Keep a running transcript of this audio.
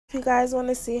If you guys want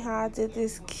to see how I did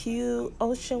this cute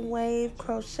ocean wave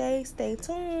crochet, stay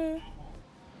tuned.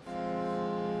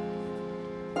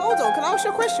 Hold on, can I ask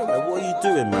you a question? Like, what are you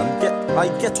doing,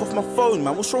 man? Get off my phone,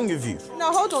 man. What's wrong with you?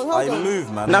 No, hold on.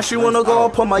 Move, man. Now she wanna go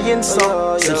up on my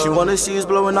Insta. Said she wanna see us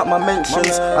blowing up my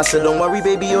mentions. I said, don't worry,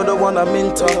 baby, you're the one I'm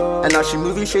into. And now she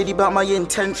moving shady about my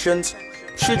intentions.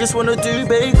 She just wanna do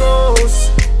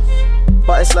bagels.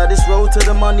 But it's like this road to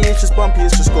the money, it's just bumpy,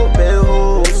 it's just got bare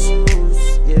holes.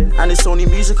 And it's only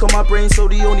music on my brain, so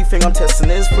the only thing I'm testing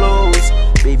is flows.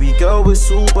 Baby girl, it's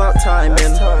all about timing.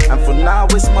 And for now,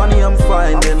 it's money I'm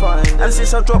finding. And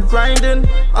since I dropped grinding,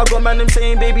 I got man them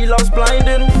saying baby loves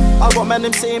blinding.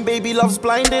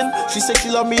 She said she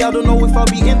love me, I don't know if I'll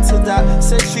be into that.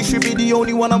 Said she should be the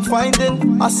only one I'm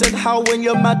finding. I said how when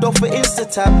you're mad off for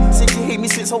Insta-tap. Said she hate me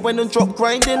since I went and dropped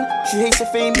grinding. She hates the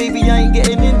fame, baby, I ain't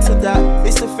getting into that.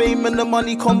 It's the fame and the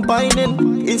money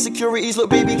combining. Insecurities, look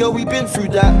baby girl, we been through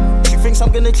that. She thinks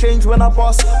I'm gonna change when I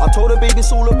bust. I told her baby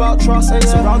it's all about trust.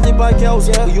 Surrounded by girls,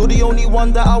 but you're the only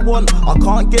one that I want. I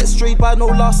can't get strayed by no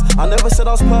lust. I never said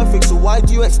I was perfect, so why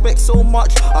do you expect so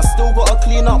much? I still gotta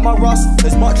clean up my rust.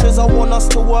 As much as I want us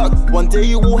to work, one day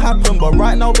it will happen, but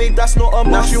right now babe that's not a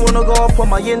must. Now she wanna go up on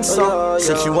my Insta.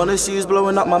 Said she wanna see us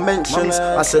blowing up my mentions.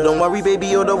 I said don't worry baby,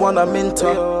 you're the one I'm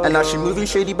into. And now she moving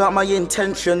shady about my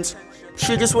intentions.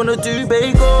 She just wanna do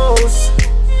bagels.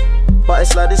 But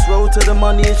it's like this road to the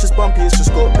money, it's just bumpy, it's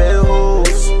just got bare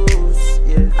holes.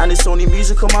 And it's only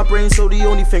music on my brain, so the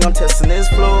only thing I'm testing is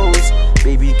flows.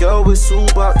 Baby girl, it's all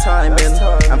about timing.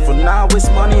 And for now, it's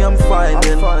money I'm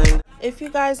finding. If you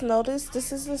guys notice,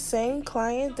 this is the same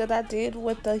client that I did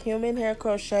with the human hair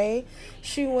crochet.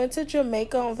 She went to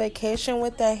Jamaica on vacation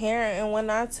with that hair, and when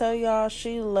I tell y'all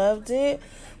she loved it,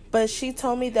 but she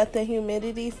told me that the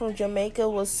humidity from Jamaica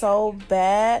was so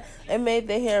bad, it made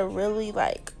the hair really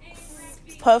like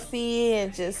puffy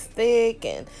and just thick,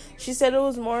 and she said it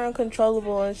was more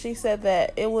uncontrollable, and she said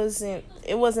that it wasn't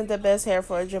the best hair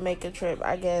for a Jamaica trip,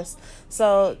 I guess.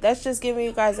 So that's just giving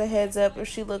you guys a heads up if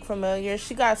she looked familiar.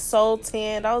 She got so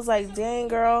tanned. I was like, dang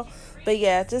girl. But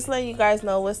yeah, just letting you guys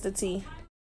know what's the tea.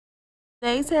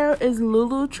 Today's hair is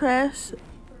LuluTress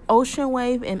Ocean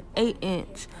Wave in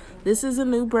 8-inch. This is a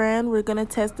new brand. We're gonna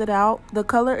test it out. The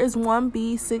color is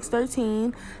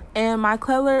 1B613, and my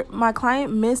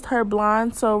client missed her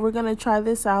blonde, so we're gonna try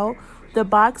this out. The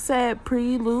box said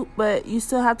pre-loop, but you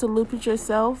still have to loop it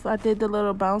yourself. I did the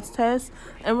little bounce test,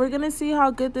 and we're gonna see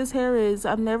how good this hair is.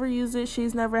 I've never used it,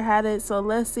 she's never had it, so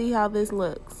let's see how this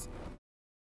looks.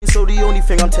 So the only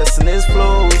thing I'm testing is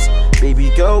flows.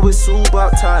 Baby girl, it's all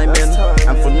about timing.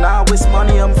 And for now, it's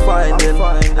money I'm finding.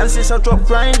 And since I dropped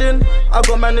grinding, I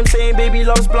got man them saying baby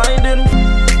loves blinding.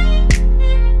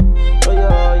 Oh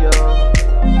yeah, yeah.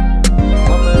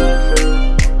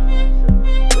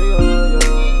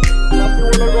 Now you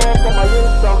wanna go up on my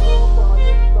Insta.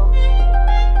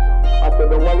 I said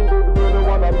don't worry baby, you're the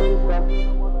one I'm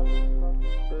into.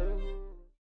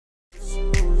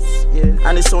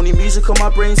 And it's only music on my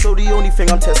brain, so the only thing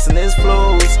I'm testing is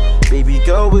flows. Baby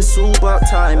girl, it's all about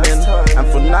timing. And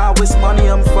for now, it's money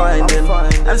I'm finding.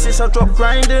 And since I dropped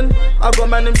grinding, I got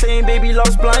man them saying baby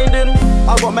loves blinding.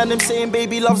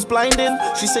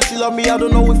 She said she love me, I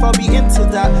don't know if I'll be into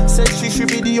that. Said she should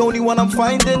be the only one I'm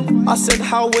finding. I said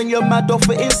how when you're mad off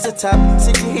for Insta-tap.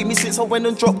 Said she hate me since I went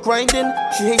and dropped grinding.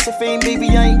 She hates the fame, baby,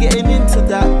 I ain't getting into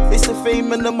that. It's the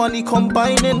fame and the money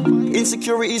combining.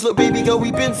 Insecurities, look baby girl,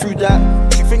 we been through that.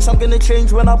 She thinks I'm gonna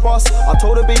change when I bust. I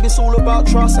told her baby it's all about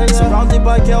trust. Surrounded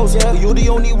by girls, but you're the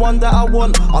only one that I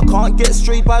want. I can't get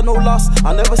strayed by no lust.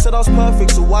 I never said I was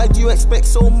perfect, so why do you expect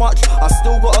so much? I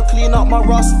still gotta clean up my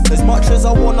rust. As much as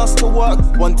I want us to work,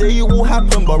 one day it will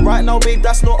happen, but right now babe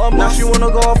that's not a must. Now she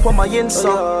wanna go up on my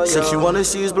Insta. Said she wanna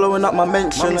see us blowing up my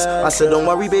mentions. I said don't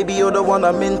worry baby, you're the one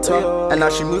I'm into. And now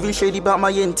she moving shady about my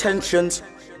intentions.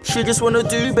 She just wanna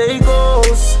do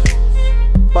bagels.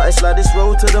 But it's like this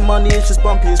road to the money, it's just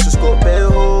bumpy, it's just got bare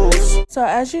holes. So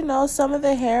as you know, some of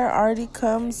the hair already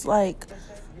comes like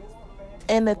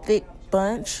in a thick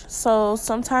bunch. So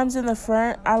sometimes in the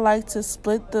front, I like to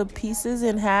split the pieces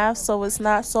in half so it's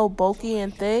not so bulky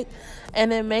and thick.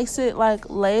 And it makes it like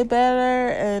lay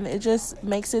better, and it just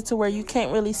makes it to where you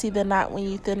can't really see the knot when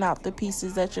you thin out the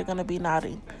pieces that you're gonna be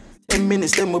knotting. 10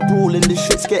 minutes then we're brawling, this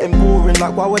shit's getting boring.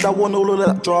 Like why would I want all of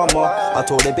that drama? I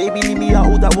told her baby leave me out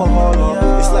all that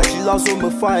wahala. It's like she loves when we're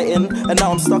fighting. And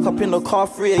now I'm stuck up in the car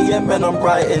 3 AM and I'm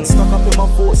writing. Stuck up in my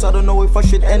thoughts, I don't know if I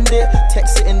should end it.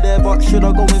 Text it in there but should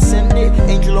I go and send it?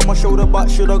 Angel on my shoulder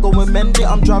but should I go and mend it?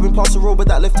 I'm driving past the road but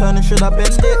that left turn and should I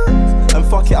bend it? And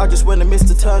fuck it, I just went and missed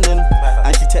the turning.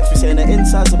 And she texts me saying her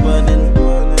insides are burning.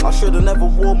 I should've never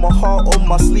worn my heart on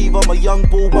my sleeve. I'm a young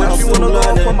bull, but I'm still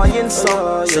learning. On my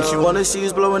Insta, said she wanna see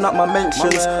who's blowing up my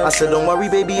mentions. I said don't worry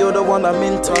baby, you're the one I'm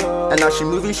into. And now she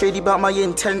moving shady about my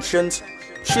intentions.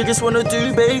 She just wanna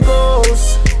do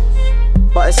bagels,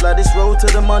 but it's like this road to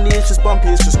the money, it's just bumpy,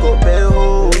 it's just got bare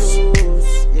holes.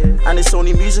 And it's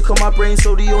only music on my brain,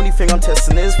 so the only thing I'm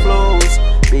testing is flows.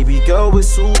 Baby girl,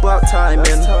 it's all about timing,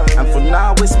 and for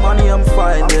now it's money I'm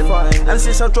finding. And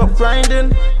since I dropped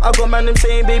grinding, I got man them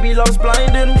saying baby love's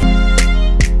blinding.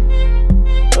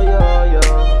 Oh yeah, yeah.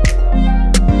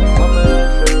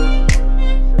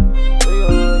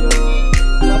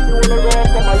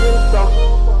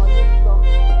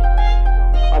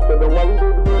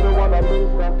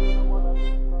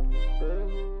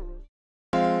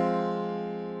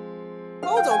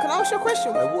 Hold on, can I ask you a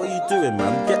question? What are you doing,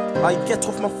 man? Get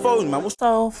off my phone, man.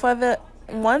 So for the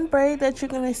one braid that you're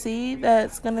gonna see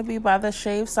that's gonna be by the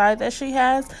shaved side that she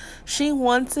has, she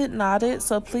wants it knotted,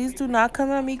 so please do not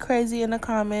come at me crazy in the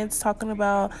comments talking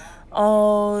about,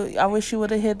 oh, I wish you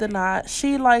would have hid the knot.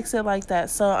 She likes it like that.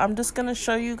 So I'm just gonna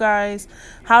show you guys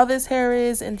how this hair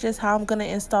is and just how I'm gonna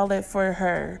install it for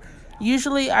her.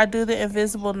 Usually I do the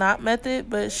invisible knot method,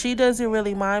 but she doesn't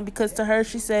really mind because to her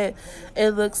she said it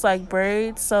looks like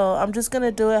braids. So I'm just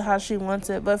gonna do it how she wants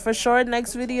it. But for sure,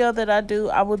 next video that I do,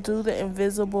 I will do the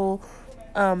invisible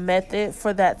method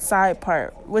for that side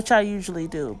part, which I usually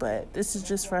do, but this is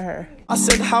just for her. I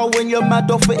said how when you're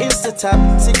mad off for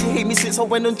Insta-tab. Said she hate me since I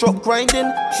went and dropped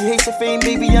grinding. She hates the fame,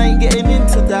 baby, I ain't getting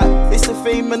into that. It's the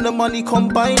fame and the money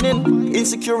combining.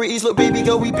 Insecurities, look baby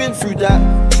girl, we been through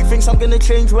that. She thinks I'm gonna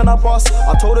change when I pass.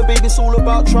 I told her baby it's all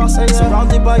about trust.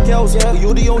 Surrounded by girls, but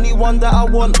you're the only one that I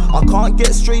want. I can't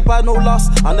get strayed by no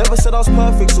lust. I never said I was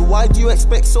perfect, so why do you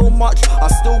expect so much? I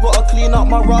still gotta clean up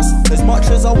my rust. As much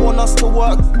as I want us to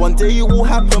work, one day it will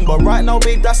happen, but right now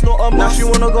babe that's not a must. Now she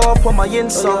wanna go up on my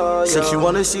Insta, said she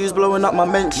wanna see who's blowing up my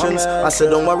mentions. I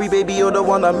said don't worry baby, you're the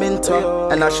one I'm into.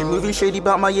 And now she moving shady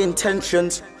about my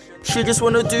intentions. She just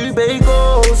wanna do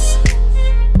bagels,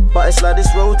 but it's like this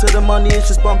road to the money, it's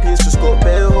just bumpy, it's just got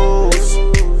bare holes.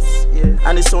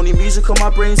 And it's only music on my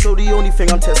brain, so the only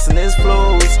thing I'm testing is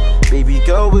flows. Baby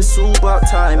girl, it's all about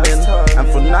timing, and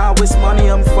for now it's money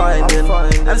I'm finding.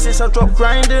 And since I dropped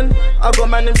grinding, I got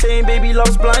man them saying baby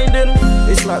love's blinding.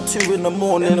 It's like 2 in the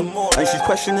morning, and she's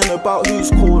questioning about who's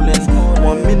calling.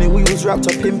 1 minute we was wrapped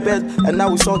up in bed, and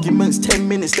now it's arguments. 10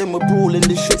 minutes then we're brawling.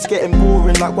 This shit's getting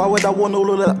boring, like why would I want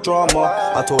all of that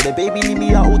drama? I told her baby leave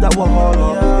me out all that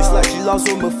wahala. It's like she loves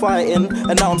when we're fighting,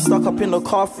 and now I'm stuck up in the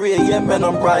car 3 AM and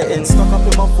I'm writing. Stuck up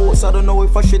in my thoughts, I don't know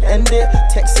if I should end it.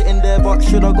 Text it in there, but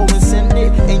should I go and send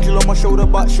it? Angel on my shoulder,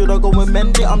 but should I go and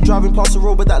mend it? I'm driving past the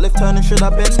road, but that left turning, should I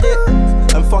bend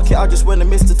it? And fuck it, I just went and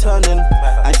missed the turning.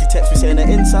 And she texts me saying her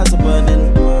insides are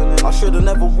burning. I should've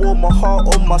never worn my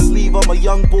heart on my sleeve. I'm a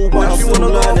young bull, but I'm still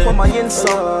learning. On my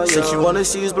Insta, said she wanna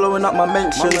see who's blowing up my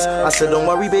mentions. I said don't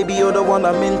worry baby, you're the one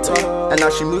I'm into. And now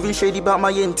she moving shady about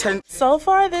my intent. So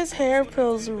far this hair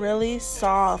feels really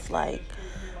soft. Like,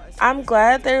 I'm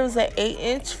glad there was an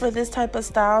 8-inch for this type of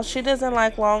style. She doesn't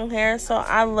like long hair, so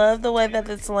I love the way that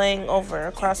it's laying over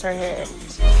across her head.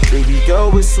 Baby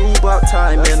girl, it's all about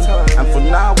timing, and for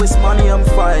now it's money I'm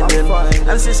finding.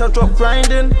 And since I dropped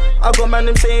grinding, I got man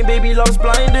them saying baby love's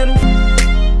blinding.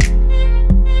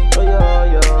 Oh yeah.